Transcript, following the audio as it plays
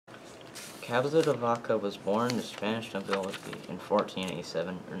5CabezaDeVaca was born to Spanish nobility in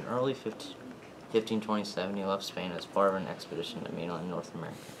 1487. In early 1527, he left Spain as part of an expedition to mainland North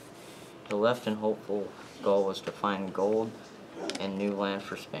America. The left and hopeful goal was to find gold and new land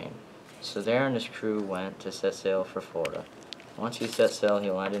for Spain. So there and his crew went to set sail for Florida. Once he set sail, he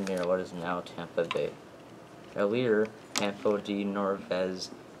landed near what is now Tampa Bay. Their leader, Campo de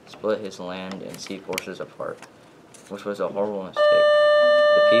Narvaez, split his land and sea forces apart, which was a horrible mistake.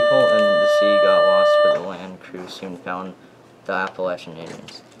 The people in the sea got lost, but the land crew soon found the Appalachian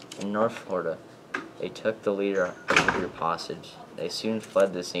Indians. In North Florida, they took the leader of the group hostage. They soon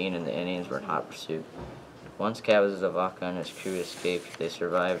fled the scene, and the Indians were in hot pursuit. Once CabezaDeVaca and his crew escaped, they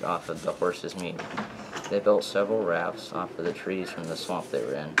survived off of the horse's meat. They built several rafts off of the trees from the swamp they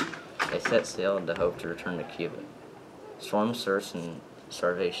were in. They set sail in the hope to return to Cuba. Storm surge and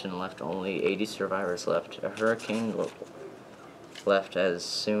starvation left only 80 survivors left. A hurricane left as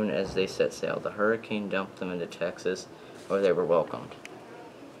soon as they set sail. The hurricane dumped them into Texas, where they were welcomed.